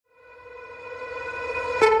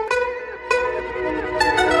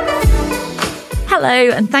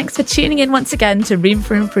Hello, and thanks for tuning in once again to Room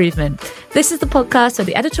for Improvement. This is the podcast where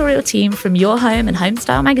the editorial team from Your Home and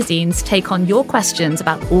Homestyle magazines take on your questions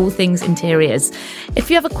about all things interiors.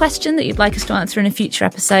 If you have a question that you'd like us to answer in a future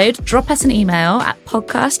episode, drop us an email at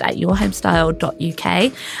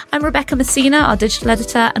podcast@yourhomestyle.uk. I'm Rebecca Messina, our digital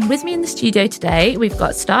editor, and with me in the studio today, we've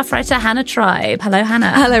got staff writer Hannah Tribe. Hello,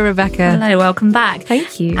 Hannah. Hello, Rebecca. Hello, welcome back.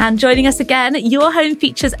 Thank you. And joining us again, Your Home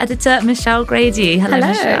Features editor, Michelle Grady. Hello,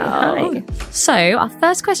 Michelle. Hi. So our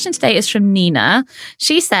first question today is from Nina.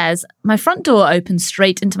 She says, my front door opens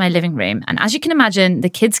straight into my living room. And as you can imagine, the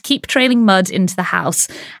kids keep trailing mud into the house.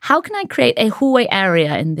 How can I create a hallway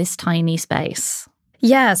area in this tiny space?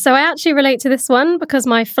 Yeah, so I actually relate to this one because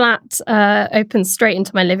my flat opens straight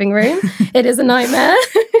into my living room. It is a nightmare.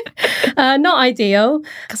 Not ideal,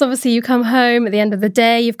 because obviously you come home at the end of the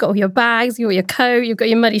day, you've got all your bags, you've got your coat, you've got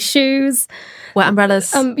your muddy shoes. Wet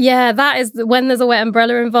umbrellas. Yeah, that is when there's a wet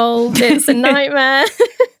umbrella involved, it's a nightmare.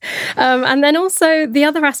 And then also the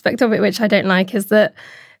other aspect of it, which I don't like, is that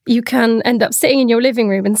you can end up sitting in your living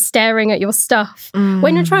room and staring at your stuff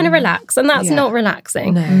when you're trying to relax, and that's not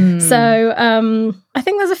relaxing. No. So I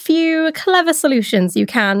think there's a few clever solutions you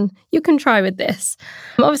can try with this.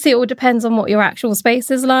 Obviously, it all depends on what your actual space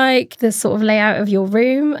is like, the sort of layout of your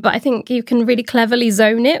room, but I think you can really cleverly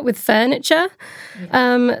zone it with furniture.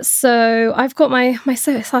 So I've got my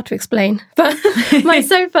sofa, it's hard to explain, but my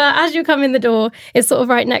sofa, as you come in the door, is sort of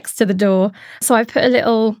right next to the door. So I've put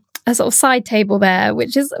a sort of side table there,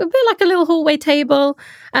 which is a bit like a little hallway table.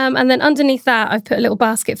 And then underneath that, I've put a little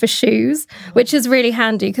basket for shoes, which is really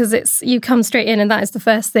handy because you come straight in and that is the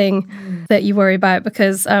first thing that you worry about,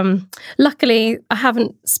 because luckily I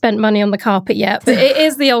haven't spent money on the carpet yet, but it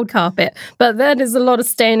is the old carpet. But there is a lot of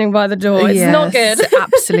staining by the door. It's not good.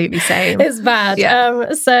 Absolutely same. It's bad.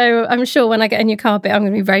 Yeah. So I'm sure when I get a new carpet, I'm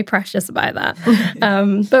going to be very precious about that.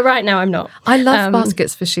 But right now I'm not. I love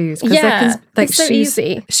baskets for shoes. Yeah, it's so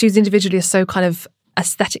easy. Shoes individually are so kind of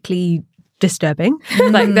aesthetically disturbing.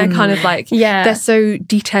 Like they're kind of like, they're so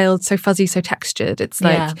detailed, so fuzzy, so textured. It's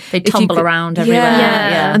like they tumble around everywhere.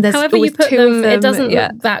 Yeah. And there's however you put two of them, it doesn't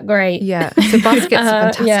look that great. Yeah. So baskets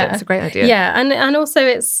are fantastic. It's a great idea. Yeah. And also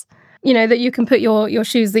it's, that you can put your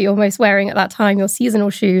shoes that you're most wearing at that time, your seasonal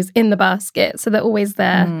shoes, in the basket, so they're always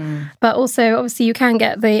there. But also, obviously, you can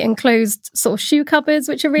get the enclosed sort of shoe cupboards,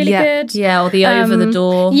 which are really good. Yeah, or the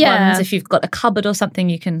over-the-door ones. If you've got a cupboard or something,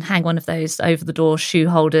 you can hang one of those over-the-door shoe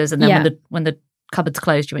holders, and then when the cupboard's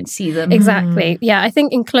closed, you won't see them. Exactly. Yeah, I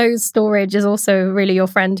think enclosed storage is also really your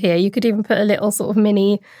friend here. You could even put a little sort of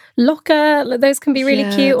mini locker. Those can be really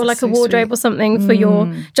cute, or like a wardrobe or something for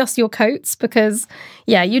your coats, because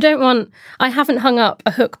you don't want, I haven't hung up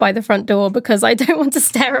a hook by the front door because I don't want to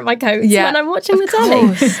stare at my coats when I'm watching the telly.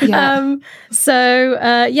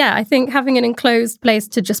 I think having an enclosed place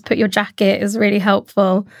to just put your jacket is really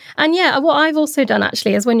helpful. And what I've also done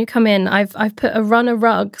actually is when you come in, I've put a runner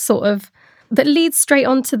rug sort of that leads straight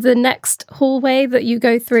onto the next hallway that you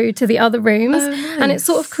go through to the other rooms. Oh, nice. And it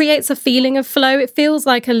sort of creates a feeling of flow. It feels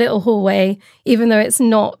like a little hallway, even though it's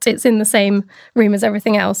not. It's in the same room as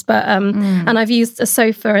everything else. But and I've used a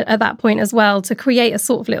sofa at that point as well to create a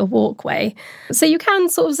sort of little walkway. So you can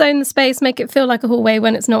sort of zone the space, make it feel like a hallway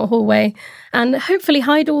when it's not a hallway, and hopefully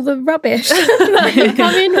hide all the rubbish that you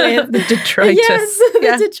come in with. The detritus. Yes,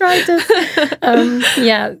 the detritus.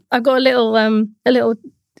 I've got a little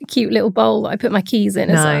cute little bowl that I put my keys in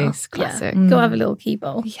as well. Nice, classic. Go have a little key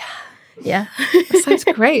bowl. Yeah. That sounds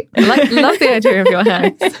great. Love the idea of your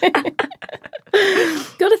house.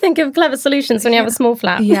 Got to think of clever solutions when you have a small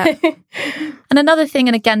flat. Yeah. And another thing,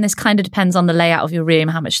 and again, this kind of depends on the layout of your room,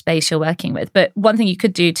 how much space you're working with. But one thing you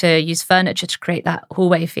could do to use furniture to create that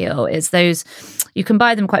hallway feel is you can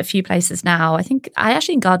buy them quite a few places now. I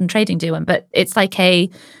actually in Garden Trading do one, but it's like a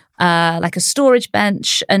storage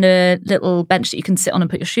bench and a little bench that you can sit on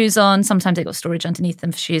and put your shoes on. Sometimes they've got storage underneath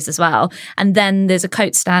them for shoes as well. And then there's a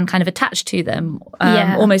coat stand kind of attached to them,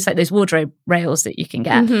 almost like those wardrobe rails that you can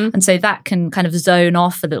get. And so that can kind of zone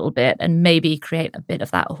off a little bit and maybe create a bit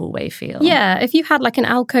of that hallway feel. Yeah, if you had like an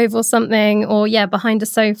alcove or something, or behind a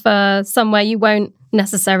sofa somewhere, you won't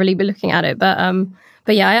necessarily be looking at it. But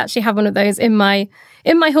I actually have one of those in my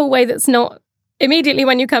hallway that's not immediately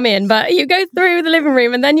when you come in, but you go through the living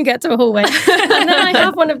room and then you get to a hallway. And then I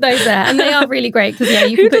have one of those there, and they are really great because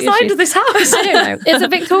you can put your shoes. Who designed this house? I don't know. It's a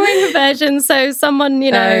Victorian version, so someone,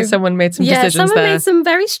 someone made some decisions there. Someone made some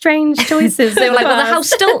very strange choices. They were like, well, the house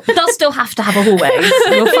does still have to have a hallway. So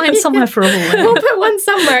we'll find somewhere for a hallway. We'll put one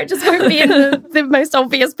somewhere. It just won't be in the most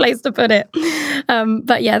obvious place to put it.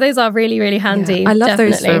 But those are really, really handy. Yeah. I love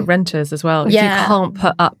definitely. those for renters as well. If you can't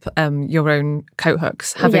put up your own coat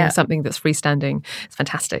hooks, having something that's freestanding doing. It's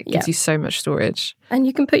fantastic. It gives you so much storage. And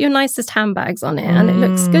you can put your nicest handbags on it and it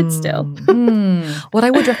looks good still. What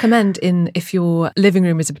I would recommend if your living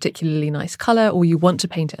room is a particularly nice colour, or you want to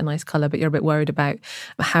paint it a nice colour, but you're a bit worried about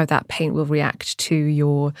how that paint will react to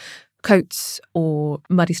your coats or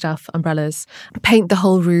muddy stuff, umbrellas, paint the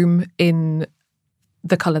whole room in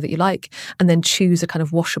the colour that you like, and then choose a kind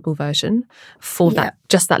of washable version for that,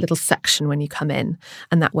 just that little section when you come in,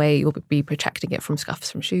 and that way you'll be protecting it from scuffs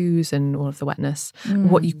from shoes and all of the wetness.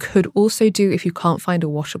 What you could also do if you can't find a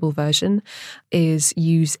washable version is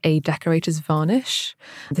use a decorator's varnish.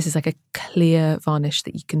 This is like a clear varnish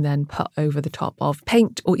that you can then put over the top of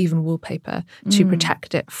paint or even wallpaper to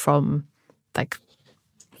protect it from like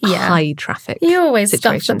high traffic. You always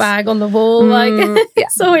situations. stuff the bag on the wall.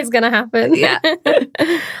 It's always going to happen. Yeah.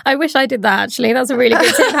 I wish I did that, actually. That's a really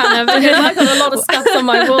good tip, Hannah, because I've got a lot of stuff on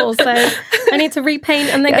my wall, so I need to repaint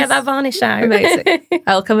and then get that varnish out. Amazing.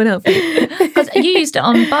 I'll come and help you. Because you used it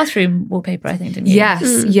on bathroom wallpaper, I think, didn't you?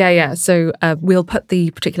 Yes. Yeah. So we'll put the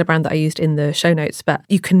particular brand that I used in the show notes, but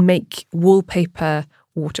you can make wallpaper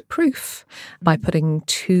waterproof by putting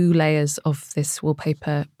 2 layers of this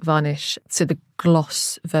wallpaper varnish. So the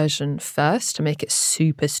gloss version first to make it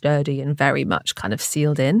super sturdy and very much kind of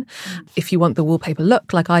sealed in. If you want the wallpaper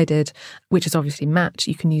look like I did, which is obviously matte,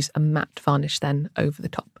 you can use a matte varnish then over the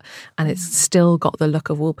top. And it's still got the look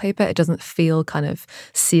of wallpaper. It doesn't feel kind of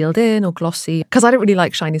sealed in or glossy. Because I don't really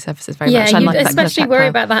like shiny surfaces very much. I like that especially kind of worry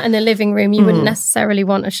about that in the living room. You wouldn't necessarily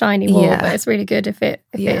want a shiny wall, but it's really good if it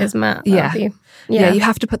is matte. Yeah, you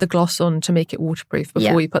have to put the gloss on to make it waterproof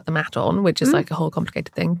before you put the matte on, which is like a whole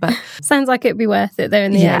complicated thing. But sounds like it'd be worth it though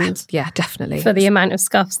in the end. Yeah, definitely. For the amount of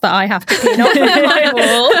scuffs that I have to clean off of my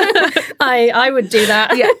wall, I would do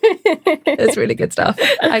that. Yeah, it's really good stuff.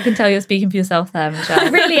 I can tell you're speaking for yourself there, Michelle. I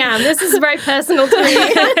really am. This is very personal to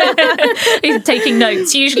me. You're taking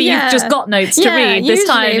notes. Usually you've just got notes to read. This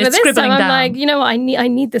time it's scribbling down. I'm like, you know what, I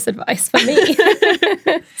need this advice for me.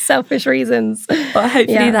 Selfish reasons. But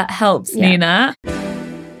hopefully that helps, Nina.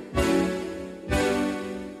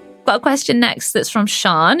 Got a question next that's from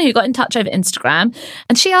Sian, who got in touch over Instagram,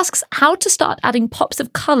 and she asks how to start adding pops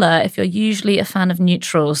of colour if you're usually a fan of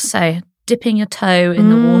neutrals. So dipping your toe in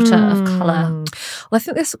the water of colour. Well, I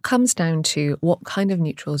think this comes down to what kind of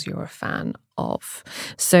neutrals you're a fan of.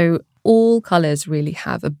 So all colours really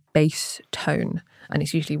have a base tone, and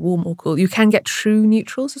it's usually warm or cool. You can get true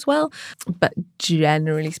neutrals as well, but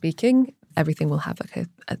generally speaking, everything will have like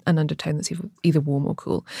an undertone that's either warm or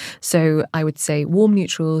cool. So I would say warm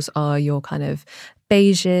neutrals are your kind of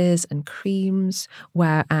beiges and creams,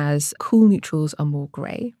 whereas cool neutrals are more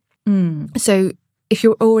grey. So if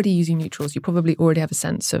you're already using neutrals, you probably already have a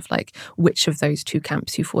sense of like which of those 2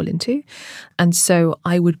 camps you fall into. And so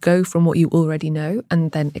I would go from what you already know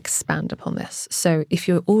and then expand upon this. So if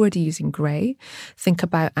you're already using grey, think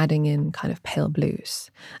about adding in kind of pale blues,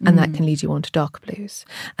 and that can lead you on to dark blues.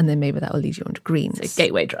 And then maybe that will lead you on to greens. It's a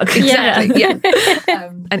gateway drug. Exactly,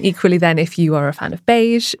 yeah. And equally then, if you are a fan of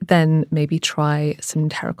beige, then maybe try some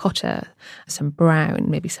terracotta, some brown,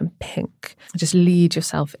 maybe some pink. Just lead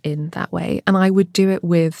yourself in that way. And I would do it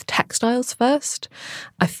with textiles first.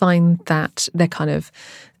 I find that they're kind of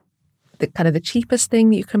the cheapest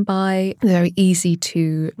thing that you can buy. They're very easy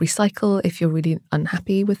to recycle if you're really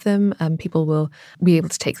unhappy with them. People will be able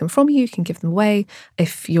to take them from you. You can give them away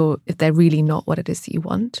if they're really not what it is that you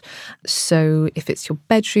want. So if it's your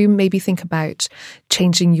bedroom, maybe think about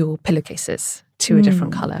changing your pillowcases to a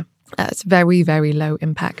different colour. It's very, very low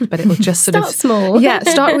impact, but it will just sort start small. Yeah,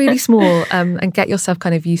 start really small and get yourself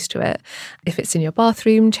kind of used to it. If it's in your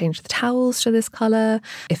bathroom, change the towels to this colour.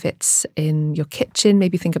 If it's in your kitchen,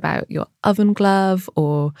 maybe think about your oven glove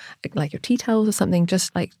or like your tea towels or something.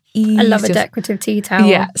 Just like ease. I love a decorative tea towel.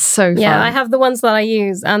 Yeah, so fun. Yeah, I have the ones that I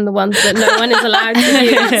use and the ones that no one is allowed to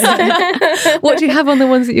use. What do you have on the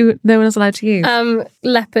ones that no one is allowed to use?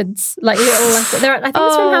 Leopards, like little leopards. I think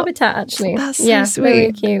it's from Habitat, actually. That's so sweet.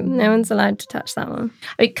 Very cute. No one's allowed to touch that one.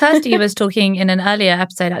 I mean, Kirsty was talking in an earlier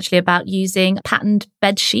episode actually about using patterned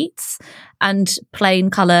bed sheets and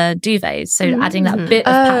plain colour duvets. So adding that bit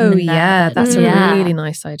of pattern in there. That's a really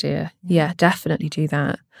nice idea. Yeah, definitely do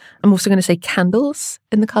that. I'm also going to say candles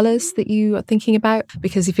in the colours that you are thinking about,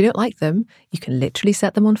 because if you don't like them, you can literally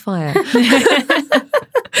set them on fire.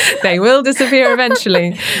 They will disappear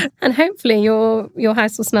eventually. And hopefully your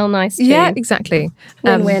house will smell nice too. Yeah, exactly.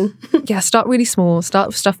 Win-win. Start really small. Start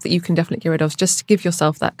with stuff that you can definitely get rid of, just to give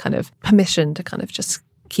yourself that kind of permission to kind of just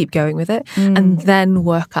keep going with it, and then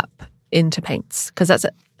work up into paints, because that's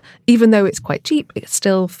even though it's quite cheap, it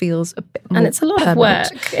still feels a bit more and it's a lot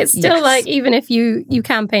permanent. of work. It's still like, even if you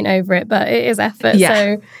can paint over it, but it is effort. Yeah.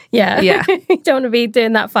 So yeah. You don't want to be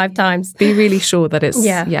doing that 5 times. Be really sure that it's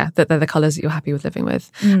that they're the colours that you're happy with living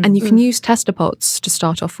with. And you can use tester pots to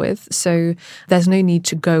start off with. So there's no need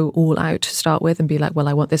to go all out to start with and be like, well,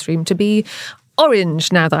 I want this room to be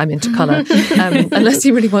orange now that I'm into colour, unless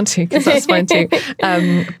you really want to, because that's fine too.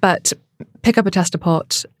 But pick up a tester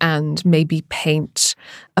pot and maybe paint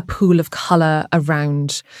a pool of colour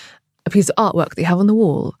around a piece of artwork that you have on the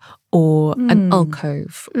wall, or an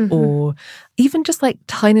alcove, or even just like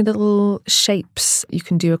tiny little shapes. You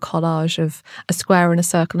can do a collage of a square and a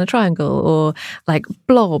circle and a triangle, or like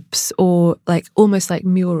blobs, or like almost like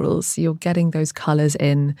murals. You're getting those colours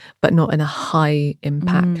in, but not in a high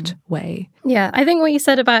impact way. Yeah, I think what you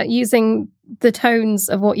said about using the tones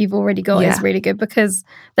of what you've already got is really good, because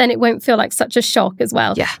then it won't feel like such a shock as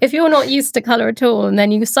well. Yeah. If you're not used to colour at all and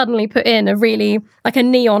then you suddenly put in a really like a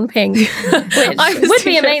neon pink, which would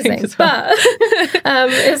be amazing, well.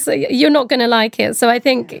 But you're not going to like it. So I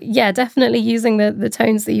think, definitely using the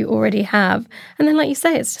tones that you already have. And then like you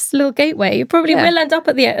say, it's just a little gateway. You probably will end up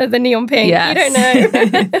at the neon pink. Yes. You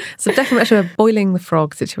don't know. So definitely a boiling the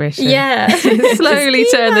frog situation. Yeah. Slowly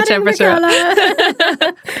turn the temperature up.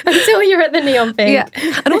 Until you're at the neon pink. Yeah.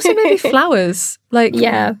 And also maybe flowers. Like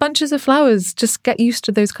bunches of flowers. Just get used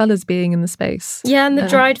to those colours being in the space. Yeah, and the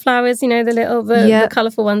dried flowers, the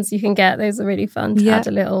colourful ones you can get. Those are really fun to add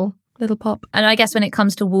a little pop. And I guess when it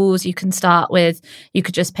comes to walls, you can start with, you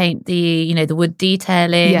could just paint the wood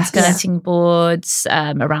detailing, skirting boards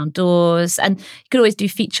around doors. And you could always do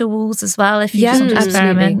feature walls as well if you just want to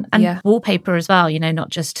experiment. And wallpaper as well, not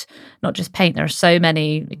just paint. There are so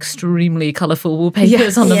many extremely colourful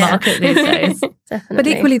wallpapers on the market these days. Definitely. But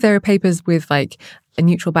equally, there are papers with like a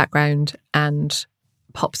neutral background and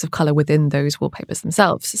pops of colour within those wallpapers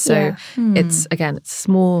themselves. So it's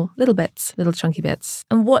small little bits, little chunky bits.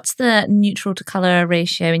 And what's the neutral to colour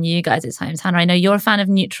ratio in you guys' homes? Hannah, I know you're a fan of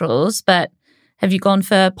neutrals, but have you gone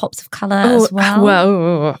for pops of colour as well?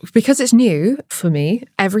 Well, because it's new for me,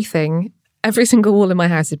 every single wall in my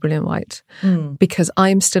house is brilliant white, because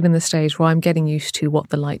I'm still in the stage where I'm getting used to what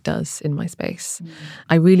the light does in my space.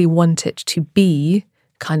 I really want it to be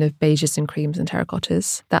kind of beiges and creams and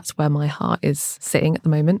terracottas. That's where my heart is sitting at the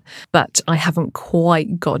moment. But I haven't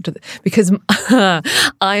quite got to because I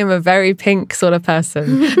am a very pink sort of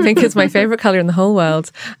person. Pink is my favourite colour in the whole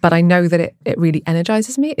world. But I know that it really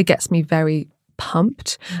energises me. It gets me very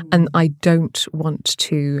pumped. And I don't want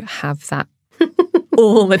to have that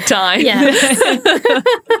all the time.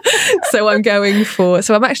 So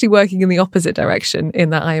I'm actually working in the opposite direction,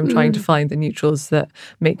 in that I am trying to find the neutrals that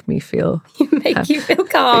make me feel you feel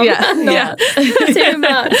calm. Not too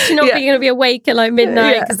much. You're not going to be awake at like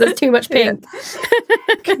midnight because there's too much pink.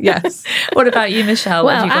 Yes. What about you, Michelle?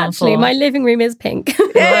 Well, what have you gone for? my living room is pink.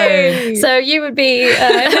 Yay! So you would be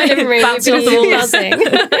my living room would be buzzing.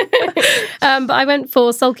 But I went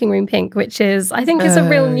for sulking room pink, which is, I think, is a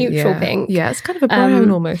real neutral pink. Yeah, it's kind of a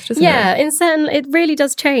brown almost, isn't it? Yeah, in certain, it really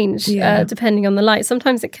does change depending on the light.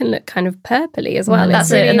 Sometimes it can look kind of purpley as well.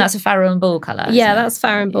 That's it, and that's a Farrow and Ball colour. Yeah, that's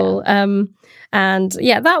Farrow and Ball. And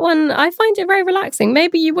that one, I find it very relaxing.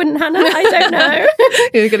 Maybe you wouldn't, Hannah. I don't know.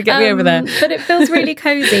 You're going to get me over there. But it feels really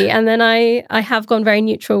cosy. And then I have gone very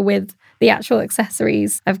neutral with the actual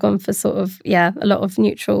accessories. I've gone for sort of, a lot of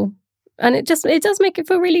neutral. And it does make it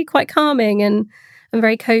feel really quite calming and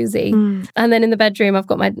very cozy. And then in the bedroom, I've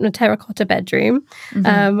got my terracotta bedroom,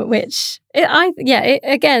 which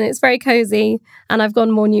it's very cozy. And I've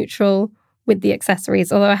gone more neutral with the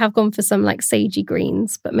accessories, although I have gone for some like sagey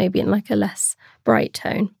greens, but maybe in like a less bright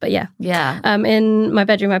tone. But in my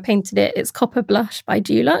bedroom I painted it. It's Copper Blush by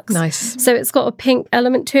Dulux. Nice. So it's got a pink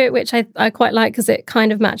element to it, which I quite like because it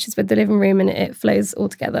kind of matches with the living room and it flows all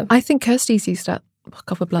together. I think Kirsty's used that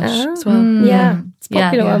Copper Blush as well. It's a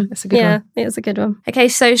popular one. It's a good one. It's a good one. Okay,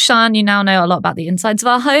 so Sian, you now know a lot about the insides of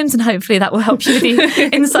our homes, and hopefully that will help you with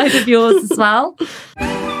the inside of yours as well.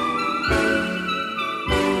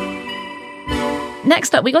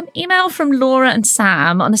 Next up, we got an email from Laura and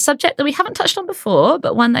Sam on a subject that we haven't touched on before,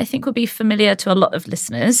 but one that I think would be familiar to a lot of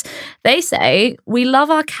listeners. They say, we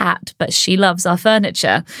love our cat, but she loves our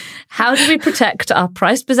furniture. How do we protect our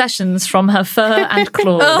prized possessions from her fur and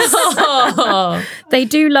claws? They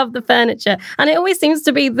do love the furniture. And it always seems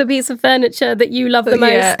to be the piece of furniture that you love the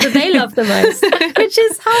most, that they love the most, which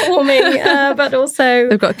is heartwarming, but also...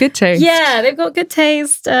 They've got good taste. Yeah, they've got good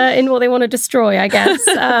taste in what they want to destroy, I guess.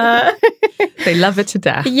 They love it to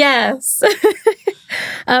death. Yes.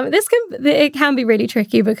 It can be really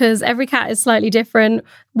tricky because every cat is slightly different.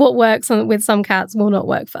 What works with some cats will not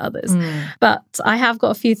work for others. But I have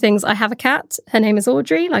got a few things. I have a cat. Her name is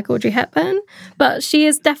Audrey, like Audrey Hepburn. But she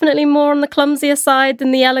is definitely more on the clumsier side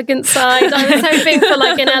than the elegant side. I was hoping for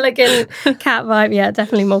like an elegant cat vibe. Yeah,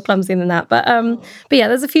 definitely more clumsy than that. But yeah,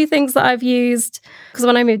 there's a few things that I've used. Because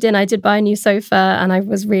when I moved in, I did buy a new sofa and I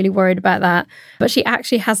was really worried about that. But she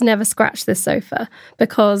actually has never scratched this sofa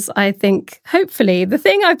because I think hopefully the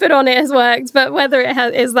thing I put on it has worked. But whether it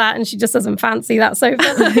is that and she just doesn't fancy that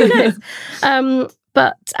sofa, who knows?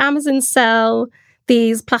 But Amazon sell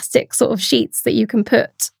these plastic sort of sheets that you can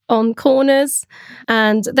put on corners,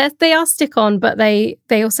 and they are stick-on, but they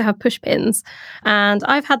also have push pins. And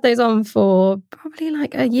I've had those on for probably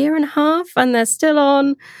like a year and a half, and they're still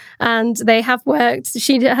on, and they have worked.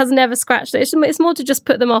 She has never scratched it. It's more to just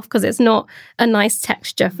put them off because it's not a nice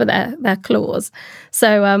texture for their claws.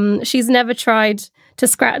 So she's never tried to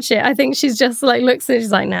scratch it. I think she's just like looks at it,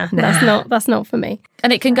 she's like, nah, that's not for me.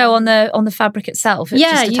 And it can go on the fabric itself. You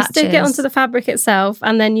stick it onto the fabric itself,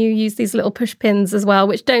 and then you use these little push pins as well,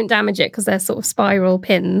 which don't damage it because they're sort of spiral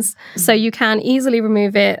pins. So you can easily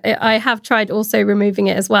remove it. I have tried also removing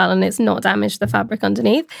it as well, and it's not damaged the fabric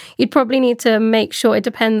underneath. You'd probably need to make sure, it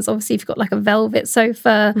depends, obviously, if you've got like a velvet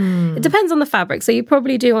sofa, it depends on the fabric. So you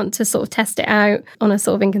probably do want to sort of test it out on a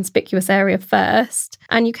sort of inconspicuous area first.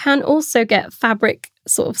 And you can also get fabric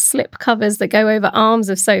sort of slip covers that go over arms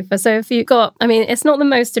of sofa. So if you've got, I mean, it's not the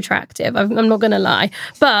most attractive, I'm not going to lie,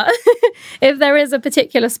 but if there is a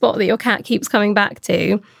particular spot that your cat keeps coming back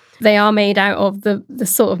to, they are made out of the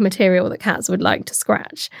sort of material that cats would like to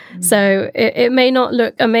scratch. So it may not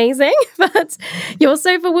look amazing, but your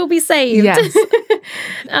sofa will be saved. Yes.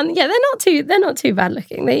 And yeah, they're not too bad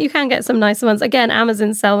looking. You can get some nicer ones. Again,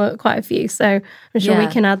 Amazon sell quite a few, so I'm sure we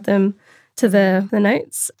can add them to the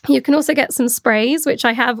notes. You can also get some sprays, which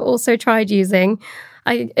I have also tried using.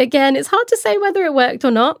 Again, it's hard to say whether it worked or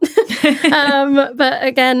not. But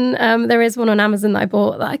again, there is one on Amazon that I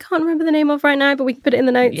bought that I can't remember the name of right now, but we can put it in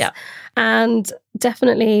the notes. Yeah. And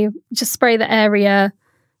definitely just spray the area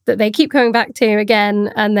that they keep coming back to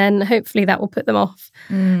again, and then hopefully that will put them off.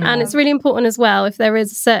 And it's really important as well, if there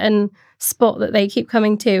is a certain spot that they keep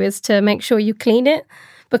coming to, is to make sure you clean it,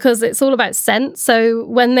 because it's all about scent. So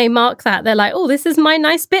when they mark that, they're like, oh, this is my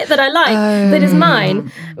nice bit that I like, that is mine.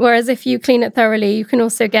 Whereas if you clean it thoroughly, you can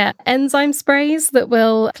also get enzyme sprays that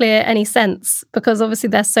will clear any scents, because obviously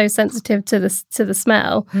they're so sensitive to the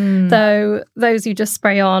smell. So those you just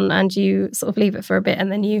spray on and you sort of leave it for a bit, and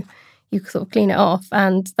then you sort of clean it off,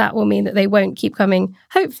 and that will mean that they won't keep coming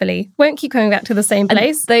back to the same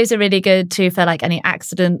place. And those are really good too for like any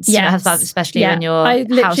accidents. Yes. Especially when you're I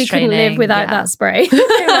literally house training. couldn't live without that spray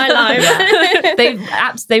in my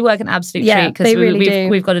life. They work an absolute treat, because they really do.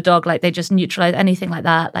 We've got a dog, like they just neutralize anything like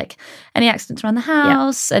that, like any accidents around the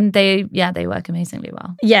house, and they work amazingly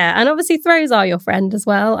well. Yeah, and obviously throws are your friend as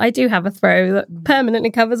well. I do have a throw that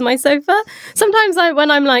permanently covers my sofa. Sometimes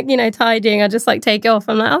when I'm like, tidying, I just like take it off.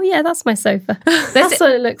 I'm like, oh yeah, that's my sofa. That's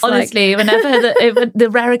what it looks honestly, like. Whenever the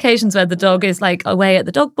rare occasions where the dog is like away at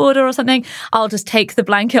the dog border or something, I'll just take the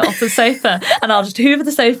blanket off the sofa and I'll just hoover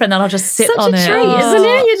the sofa, and then I'll just sit on it. Such a treat, isn't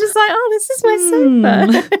it? You're just like, oh, this is my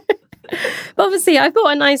sofa. But obviously, I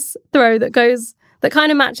bought a nice throw that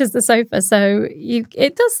kind of matches the sofa, so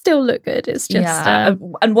it does still look good. It's just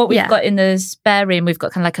and what we've got in the spare room, we've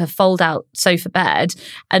got kind of like a fold-out sofa bed,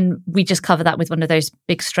 and we just cover that with one of those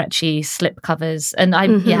big stretchy slip covers. And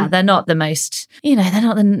they're not the most, they're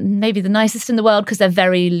not maybe the nicest in the world, because they're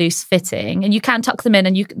very loose fitting, and you can tuck them in,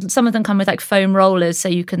 and some of them come with like foam rollers, so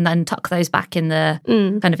you can then tuck those back in the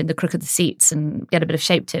kind of in the crook of the seats and get a bit of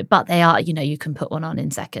shape to it. But they are, you can put one on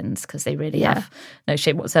in seconds, because they really have no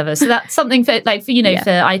shape whatsoever. So that's something for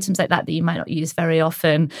for items like that you might not use very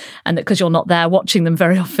often, and that because you're not there watching them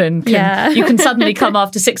very often, you can suddenly come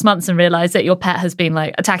after 6 months and realise that your pet has been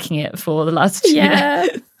like attacking it for the last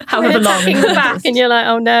however long. Attacking the back, and you're like,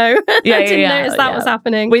 oh no, I didn't notice that was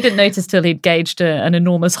happening. We didn't notice till he'd gauged an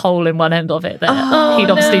enormous hole in one end of it. That he'd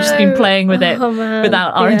obviously just been playing with it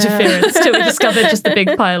without our interference, till we discovered just a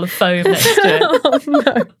big pile of foam next to it. Oh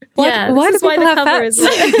no. Why do people have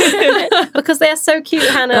pets? Because they are so cute,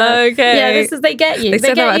 Hannah. Okay. Yeah, they get you.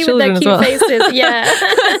 They get you with their cute faces. Yeah.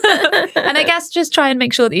 And I guess just try and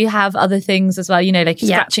make sure that you have other things as well, like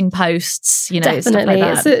scratching posts, Definitely.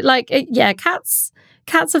 Stuff like that. It's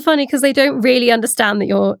cats are funny because they don't really understand that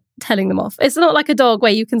you're telling them off. It's not like a dog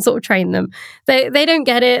where you can sort of train them. They don't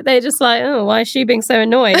get it. They're just like, oh, why is she being so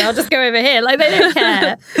annoyed? I'll just go over here. Like, they don't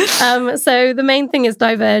care. So the main thing is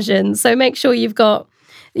diversion. So make sure you've got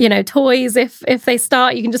toys. If they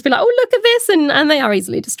start, you can just be like, oh, look at this, and they are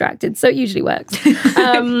easily distracted, so it usually works.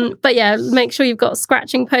 But yeah, make sure you've got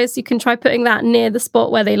scratching posts. You can try putting that near the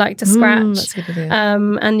spot where they like to scratch. That's a good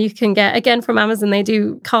idea. And you can get, again, from Amazon, they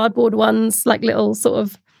do cardboard ones, like little sort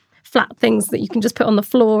of flat things that you can just put on the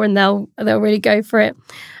floor, and they'll really go for it.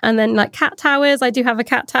 And then like cat towers, I do have a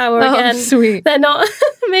cat tower again. Sweet. They're not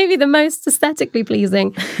maybe the most aesthetically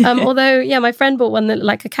pleasing. Although, yeah, my friend bought one that looked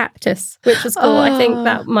like a cactus, which was cool. I think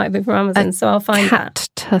that might have been from Amazon, so I'll find that.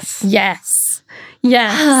 Cactus. Yes.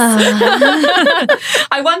 I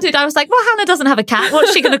wondered, I was like, well, Hannah doesn't have a cat.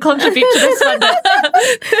 What's she going to contribute to this one?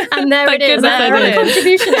 And there it is. What a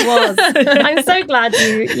contribution it was. I'm so glad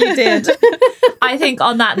you did. I think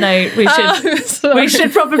on that note, we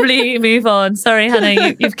should probably move on. Sorry,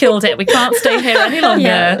 Hannah, you've killed it. We can't stay here any longer.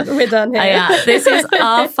 Yeah, we're done here. This is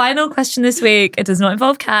our final question this week. It does not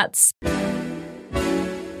involve cats.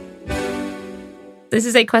 This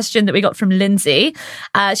is a question that we got from Lindsay.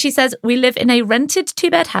 She says, we live in a rented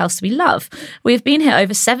 2-bed house we love. We've been here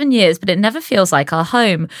over 7 years, but it never feels like our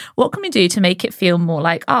home. What can we do to make it feel more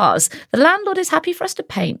like ours? The landlord is happy for us to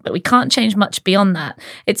paint, but we can't change much beyond that.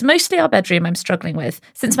 It's mostly our bedroom I'm struggling with.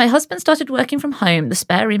 Since my husband started working from home, the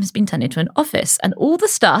spare room has been turned into an office, and all the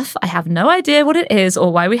stuff, I have no idea what it is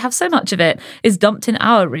or why we have so much of it, is dumped in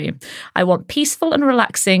our room. I want peaceful and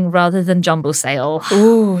relaxing rather than jumble sale.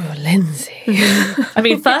 Ooh, Lindsay. I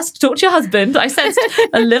mean, first, talk to your husband. I sensed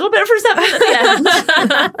a little bit of resentment at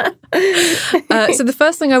the end. So the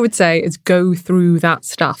first thing I would say is go through that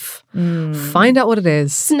stuff. Find out what it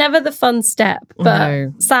is. It's never the fun step, but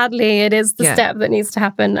sadly, it is the step that needs to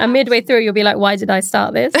happen. And midway through, you'll be like, why did I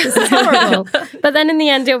start this? This is horrible. But then in the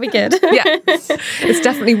end, it'll be good. It's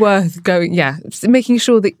definitely worth going. Yeah, making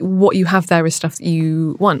sure that what you have there is stuff that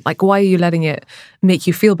you want. Like, why are you letting it make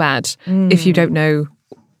you feel bad if you don't know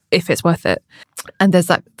if it's worth it? And there's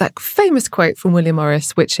that famous quote from William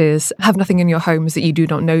Morris, which is, have nothing in your homes that you do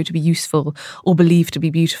not know to be useful or believe to be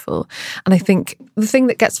beautiful. And I think the thing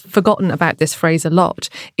that gets forgotten about this phrase a lot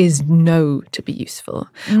is know to be useful.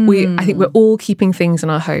 I think we're all keeping things in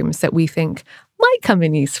our homes that we think might come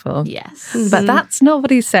in useful. Yes. But that's not what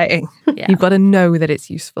he's saying. Yeah. You've got to know that it's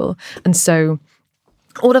useful. And so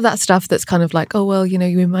all of that stuff that's kind of like, oh, well,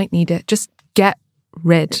 you might need it, just get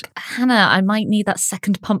rid. Hannah, I might need that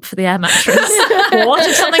second pump for the air mattress. What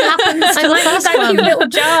if something happens to I the might need first that one? cute little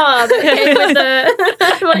jar that came with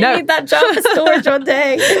I might need that jar for storage one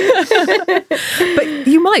day. But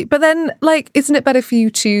you might. But then, isn't it better for you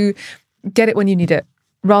to get it when you need it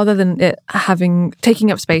rather than it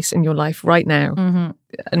taking up space in your life right now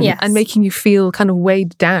and making you feel kind of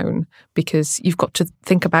weighed down because you've got to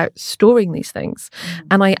think about storing these things.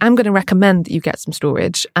 And I am going to recommend that you get some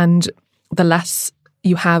storage, and the less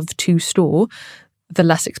you have to store, the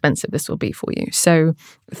less expensive this will be for you. So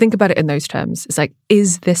think about it in those terms. It's like,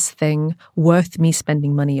 is this thing worth me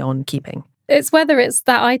spending money on keeping? It's whether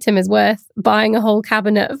that item is worth buying a whole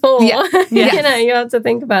cabinet for. Yeah. You have to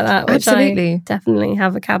think about that. Which Absolutely. I definitely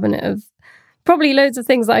have a cabinet of probably loads of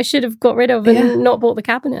things that I should have got rid of and not bought the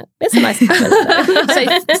cabinet. It's a nice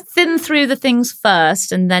cabinet. So thin through the things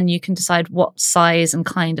first, and then you can decide what size and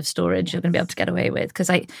kind of storage you're going to be able to get away with. Because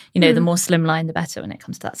the more slimline, the better when it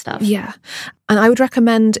comes to that stuff. Yeah. And I would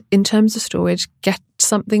recommend, in terms of storage, get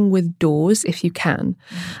something with doors if you can.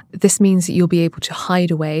 This means that you'll be able to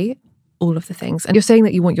hide away all of the things. And you're saying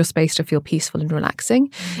that you want your space to feel peaceful and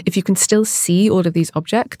relaxing. If you can still see all of these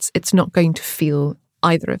objects, it's not going to feel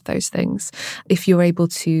either of those things. If you're able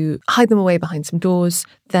to hide them away behind some doors,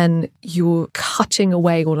 then you're cutting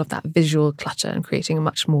away all of that visual clutter and creating a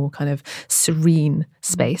much more kind of serene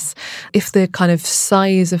space. If the kind of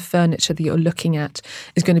size of furniture that you're looking at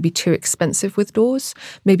is going to be too expensive with doors,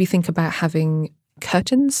 maybe think about having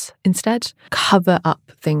curtains instead. Cover up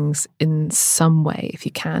things in some way if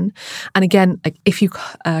you can. And again, if you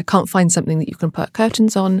can't find something that you can put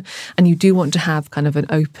curtains on and you do want to have kind of an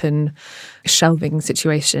open shelving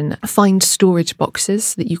situation, find storage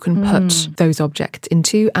boxes that you can put those objects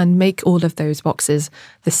into and make all of those boxes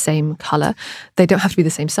the same colour. They don't have to be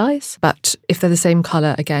the same size, but if they're the same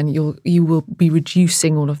colour, again, you will be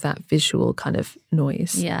reducing all of that visual kind of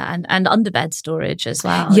noise. Yeah, and underbed storage as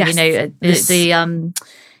well. Yes. The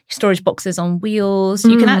storage boxes on wheels.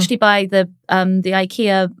 You can actually buy the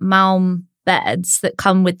IKEA Malm beds that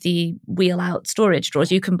come with the wheel out storage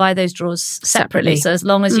drawers. You can buy those drawers separately. So as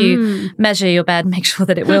long as you measure your bed, make sure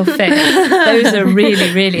that it will fit. Those are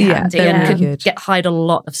really, really handy and really can hide a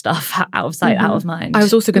lot of stuff out of sight, out of mind. I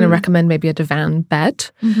was also going to recommend maybe a divan bed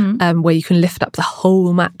where you can lift up the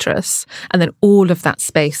whole mattress and then all of that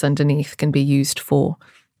space underneath can be used for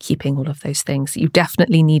keeping all of those things that you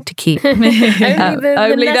definitely need to keep. Only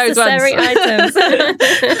the those necessary ones. items.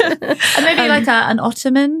 And maybe like an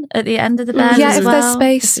ottoman at the end of the bed. Yeah, as if well. there's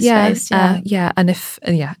space, If there's space, yeah, and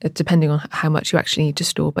depending on how much you actually need to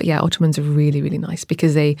store. But yeah, ottomans are really, really nice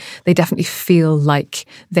because they definitely feel like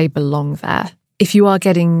they belong there. If you are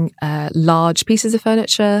getting large pieces of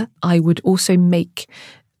furniture, I would also make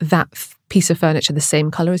that piece of furniture the same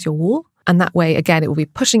colour as your wall. And that way, again, it will be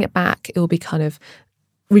pushing it back. It will be kind of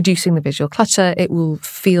reducing the visual clutter. It will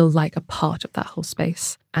feel like a part of that whole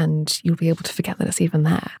space. And you'll be able to forget that it's even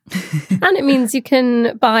there. And it means you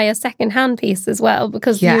can buy a second-hand piece as well,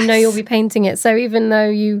 because Yes. you know you'll be painting it. So even though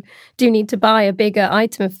you do need to buy a bigger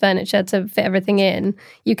item of furniture to fit everything in,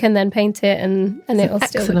 you can then paint it and it'll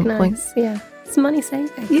still look excellent nice. point. Yeah, it's money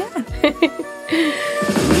saving. Yeah.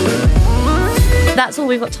 That's all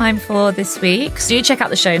we've got time for this week. So do check out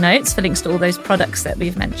the show notes for links to all those products that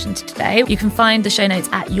we've mentioned today. You can find the show notes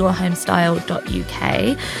at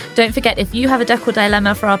yourhomestyle.uk. Don't forget, if you have a decor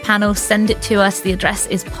dilemma for our panel, send it to us. The address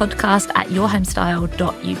is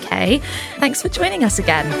podcast@yourhomestyle.uk. Thanks for joining us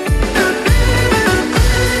again.